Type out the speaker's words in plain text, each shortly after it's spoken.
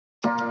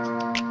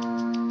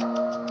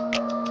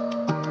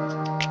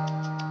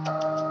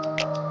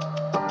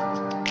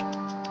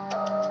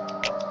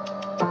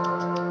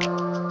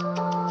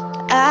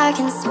I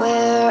can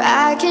swear,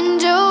 I can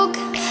joke,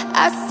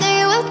 I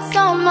say what's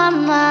on my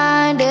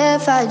mind.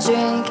 If I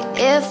drink,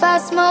 if I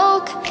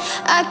smoke,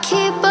 I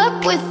keep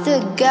up with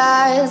the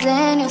guys.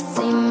 And you'll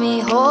see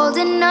me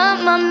holding up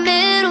my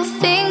middle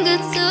finger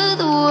to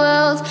the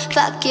world.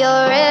 Fuck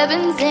your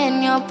ribbons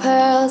and your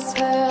pearls.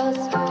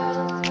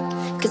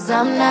 Cause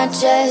I'm not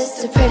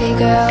just a pretty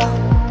girl,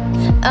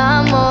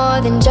 I'm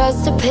more than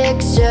just a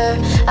picture.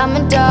 I'm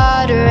a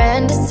daughter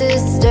and a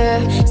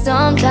sister.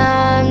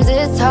 Sometimes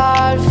it's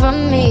hard for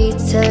me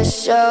to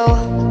show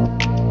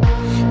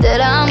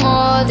that I'm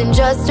more than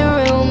just a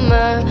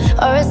rumor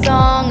or a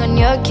song on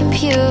your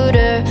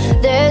computer.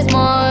 There's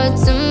more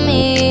to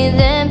me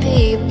than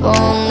people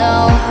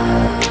know.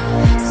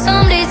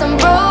 Some days I'm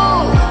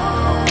broke,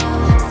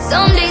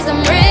 some days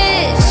I'm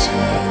rich,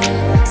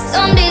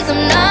 some days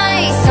I'm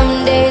nice,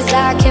 some days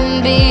I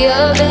can be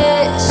a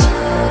bitch.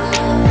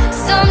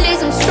 Some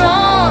days I'm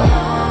strong,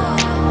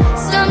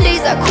 some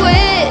days I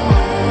quit.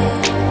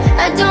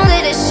 I don't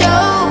let it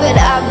show, but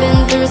I've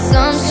been through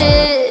some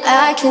shit.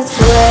 I can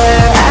swear,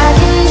 I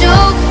can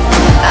joke,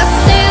 I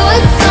say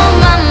what's on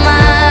my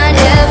mind.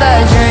 If I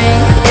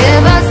drink,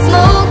 if I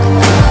smoke,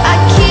 I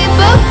keep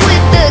up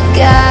with the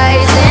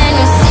guys. And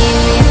you'll see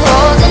me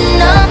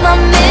holding up my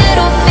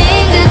middle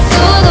finger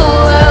to the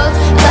world.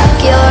 Fuck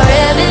your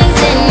ribbons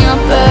and your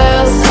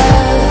pearls.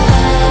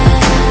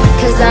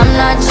 Cause I'm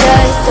not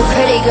just a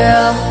pretty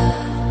girl,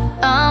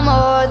 I'm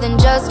more than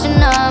just a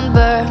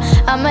number.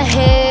 I'm a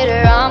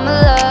hater, I'm a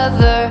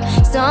lover.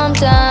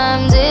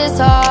 Sometimes it's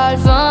hard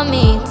for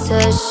me to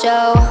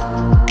show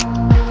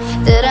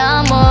that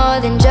I'm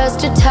more than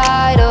just a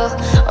title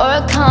or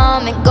a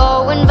comment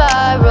going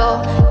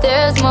viral.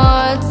 There's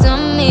more to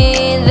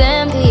me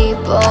than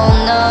people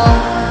know.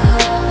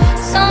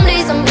 Some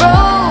days I'm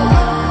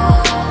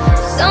broke,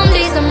 some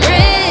days I'm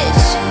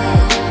rich,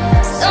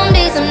 some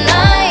days I'm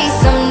nice,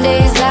 some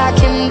days I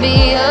can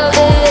be a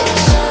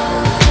bitch.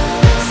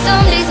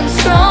 Some days I'm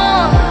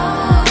strong,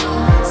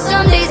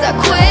 some days I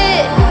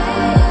quit.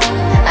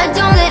 I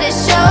don't let it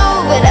show,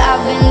 but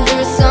I've been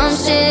through some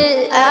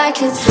shit. I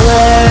can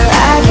swear,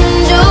 I can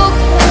joke,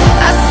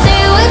 I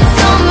say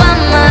what's on my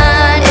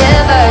mind.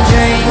 If I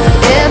drink,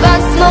 if I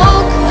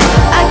smoke,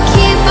 I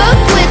keep up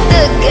with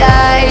the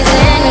guys.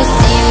 And you'll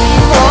see me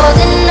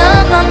holding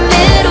up my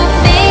middle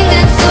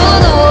finger to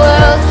the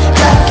world.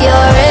 Fuck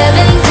your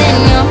ribbons and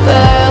your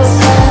pearls.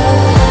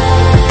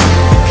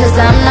 Cause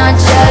I'm not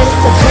just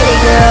a pretty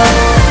girl,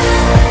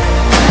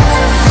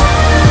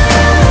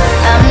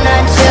 I'm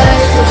not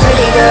just a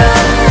pretty girl.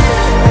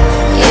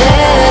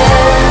 Yeah,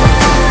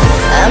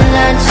 I'm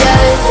not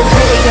just a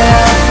pretty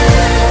girl.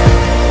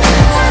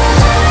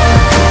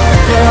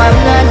 No, I'm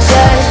not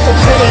just a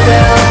pretty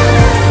girl.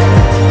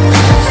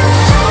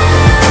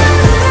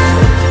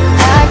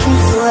 I can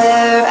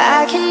swear,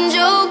 I can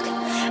joke,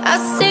 I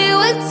say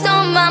what's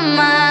on my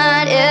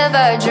mind. If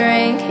I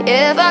drink,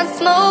 if I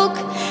smoke,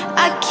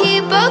 I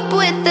keep up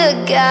with the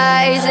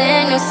guys.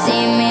 And you'll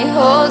see me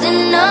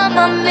holding up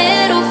my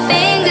middle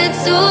finger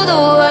to the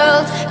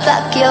world.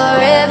 Fuck your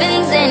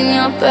ribbons and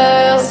your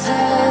pearls.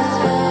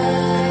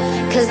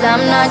 Cause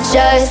I'm not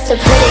just a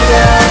pretty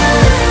girl,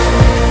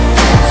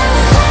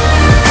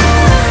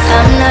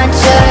 I'm not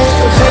just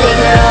a pretty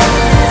girl.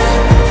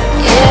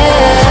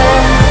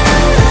 Yeah,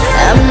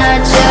 I'm not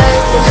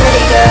just a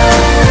pretty girl.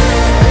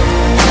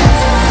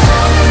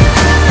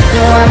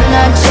 No, I'm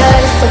not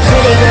just a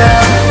pretty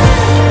girl,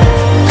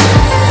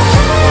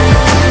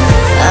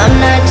 I'm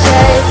not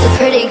just a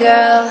pretty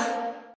girl.